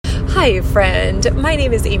Hi, friend. My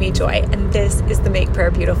name is Amy Joy, and this is the Make Prayer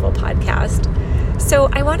Beautiful podcast. So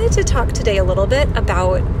I wanted to talk today a little bit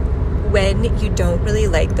about when you don't really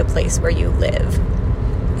like the place where you live.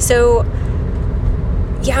 So,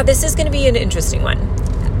 yeah, this is going to be an interesting one.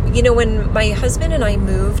 You know, when my husband and I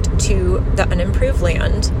moved to the unimproved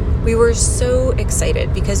land, we were so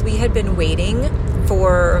excited because we had been waiting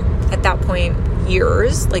for, at that point,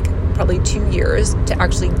 years, like probably 2 years, to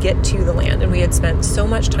actually get to the land. And we had spent so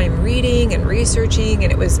much time reading and researching,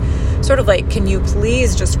 and it was sort of like, can you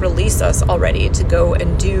please just release us already to go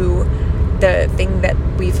and do the thing that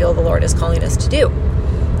we feel the Lord is calling us to do?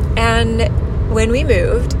 And when we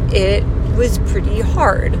moved, it was pretty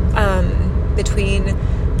hard, between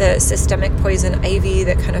the systemic poison ivy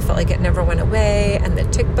that kind of felt like it never went away, and the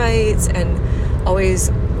tick bites, and always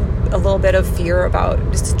a little bit of fear about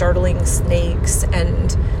startling snakes.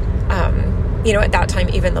 And, at that time,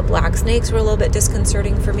 even the black snakes were a little bit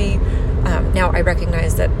disconcerting for me. Now I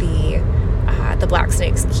recognize that the black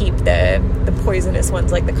snakes keep the poisonous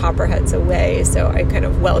ones like the copperheads away. So I kind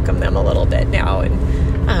of welcome them a little bit now.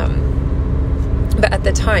 But at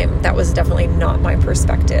the time, that was definitely not my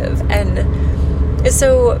perspective. And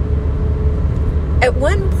so at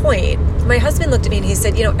one point, my husband looked at me and he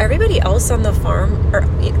said, everybody else on the farm, or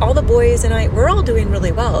all the boys and I, we're all doing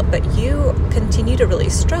really well, but you continue to really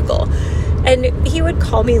struggle. And he would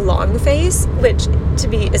call me long face, which to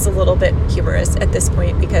me is a little bit humorous at this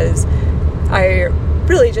point because I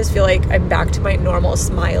really just feel like I'm back to my normal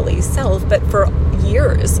smiley self. But for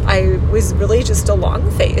years, I was really just a long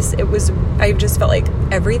face. I just felt like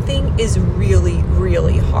everything is really,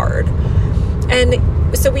 really hard. And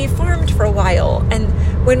so we farmed for a while, and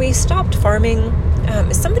when we stopped farming,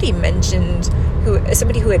 somebody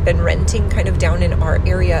who had been renting kind of down in our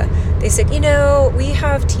area, they said, we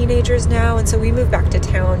have teenagers now, and so we moved back to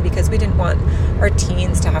town because we didn't want our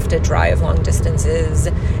teens to have to drive long distances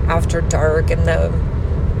after dark in the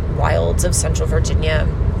wilds of Central Virginia.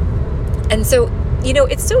 And so,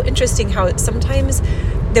 it's so interesting how sometimes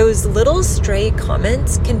those little stray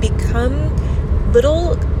comments can become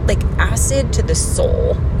little like acid to the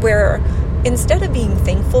soul, where instead of being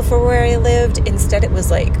thankful for where I lived, instead it was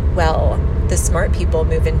like, well, the smart people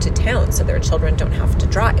move into town so their children don't have to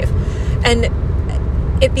drive. And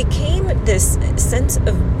it became this sense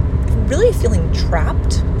of really feeling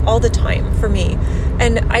trapped all the time for me.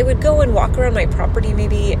 And I would go and walk around my property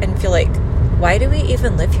maybe and feel like, why do we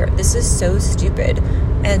even live here? This is so stupid.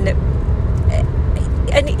 And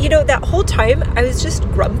that whole time I was just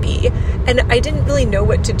grumpy, and I didn't really know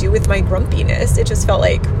what to do with my grumpiness. It just felt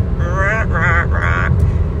like,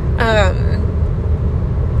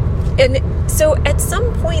 and so at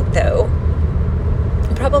some point though,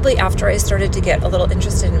 probably after I started to get a little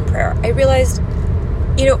interested in prayer, I realized,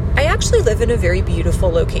 I actually live in a very beautiful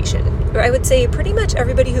location. I would say pretty much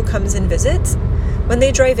everybody who comes and visits, when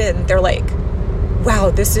they drive in, they're like,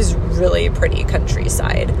 wow, this is really pretty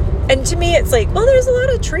countryside. And to me, it's like, well, there's a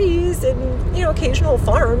lot of trees and, occasional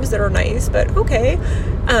farms that are nice, but okay.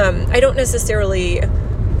 I don't necessarily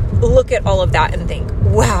look at all of that and think,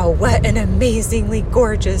 wow, what an amazingly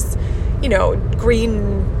gorgeous,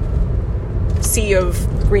 green sea of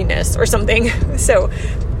greenness or something. So,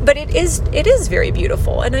 but it is very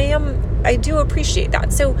beautiful. And I do appreciate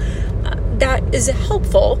that. So that is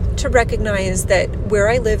helpful to recognize that where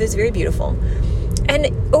I live is very beautiful.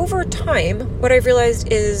 And over time, what I've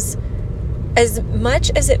realized is, as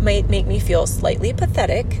much as it might make me feel slightly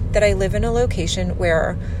pathetic that I live in a location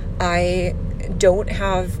where I don't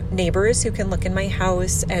have neighbors who can look in my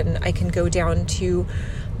house and I can go down to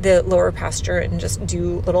the lower pasture and just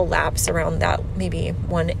do little laps around that maybe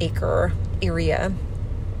 1 acre area.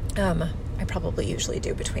 I probably usually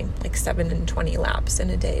do between like 7 and 20 laps in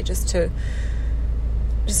a day just to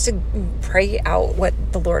pray out what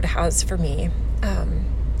the Lord has for me.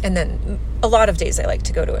 And then a lot of days I like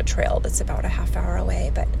to go to a trail that's about a half hour away.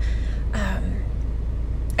 But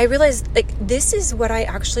I realized this is what I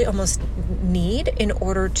actually almost need in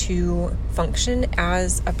order to function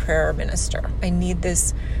as a prayer minister. I need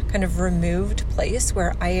this kind of removed place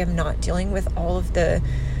where I am not dealing with all of the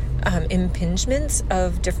impingements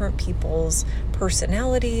of different people's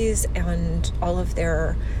personalities and all of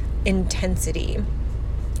their intensity.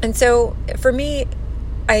 And so for me,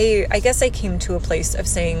 I guess I came to a place of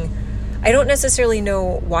saying, I don't necessarily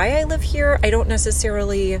know why I live here. I don't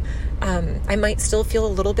necessarily, I might still feel a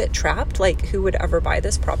little bit trapped, like who would ever buy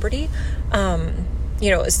this property?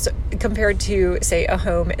 Compared to, say, a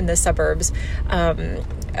home in the suburbs,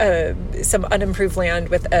 some unimproved land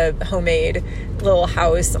with a homemade little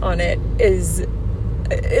house on it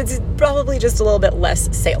it's probably just a little bit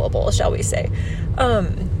less saleable, shall we say.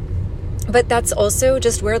 But that's also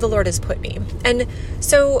just where the Lord has put me. And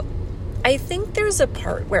so I think there's a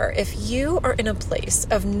part where if you are in a place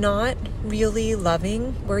of not really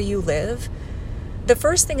loving where you live, the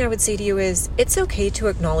first thing I would say to you is it's okay to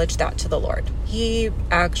acknowledge that to the Lord. He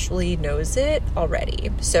actually knows it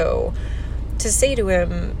already. So to say to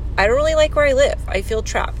him, I don't really like where I live. I feel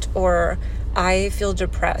trapped, or I feel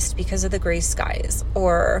depressed because of the gray skies,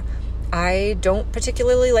 or I don't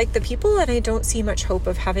particularly like the people and I don't see much hope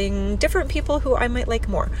of having different people who I might like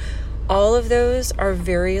more. All of those are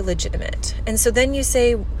very legitimate. And so then you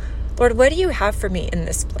say, Lord, what do you have for me in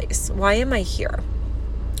this place? Why am I here?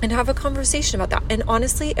 And have a conversation about that. And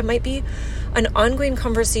honestly, it might be an ongoing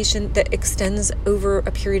conversation that extends over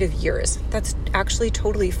a period of years. That's actually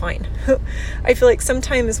totally fine. I feel like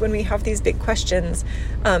sometimes when we have these big questions,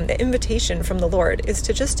 the invitation from the Lord is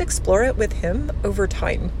to just explore it with him over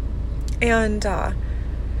time. And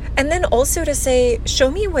then also to say, show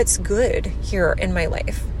me what's good here in my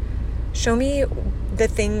life. Show me the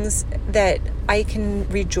things that I can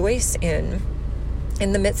rejoice in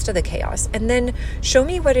the midst of the chaos. And then show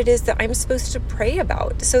me what it is that I'm supposed to pray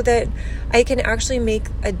about so that I can actually make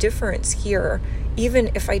a difference here,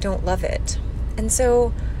 even if I don't love it. And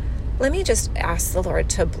so let me just ask the Lord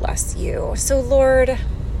to bless you. So Lord,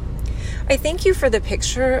 I thank you for the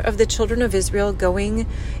picture of the children of Israel going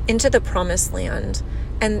into the promised land,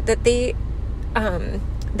 and that they,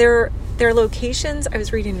 their locations, I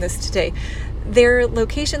was reading this today, their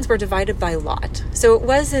locations were divided by lot. So it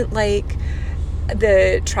wasn't like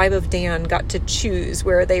the tribe of Dan got to choose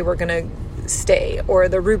where they were going to stay, or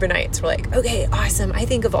the Reubenites were like, okay, awesome. I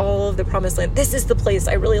think of all of the promised land, this is the place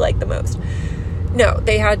I really like the most. No,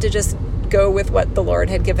 they had to just go with what the Lord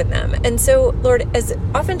had given them. And so, Lord, as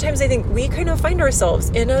oftentimes I think we kind of find ourselves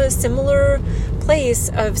in a similar place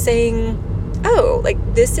of saying, oh,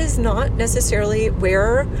 like this is not necessarily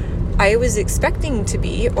where I was expecting to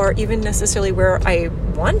be, or even necessarily where I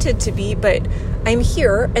wanted to be, but I'm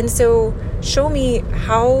here. And so show me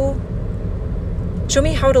how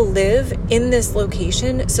to live in this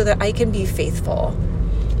location so that I can be faithful.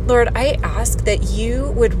 Lord, I ask that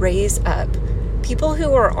you would raise up people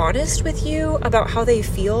who are honest with you about how they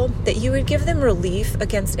feel, that you would give them relief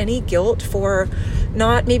against any guilt for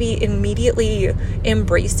not maybe immediately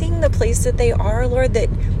embracing the place that they are, Lord, that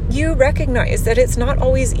you recognize that it's not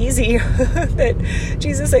always easy. That,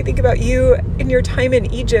 Jesus, I think about you in your time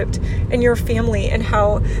in Egypt and your family, and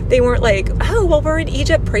how they weren't like, oh, well, we're in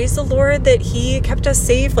Egypt, praise the Lord that he kept us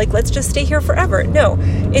safe, like, let's just stay here forever. No,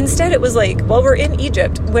 instead it was like, well, we're in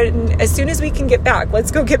Egypt, as soon as we can get back,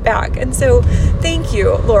 let's go get back. And so thank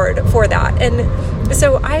you, Lord, for that. And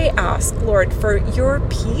so I ask, Lord, for your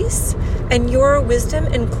peace and your wisdom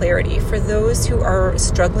and clarity for those who are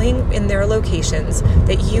struggling in their locations,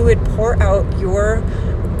 that you would pour out your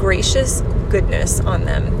gracious goodness on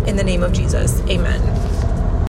them. In the name of Jesus, amen.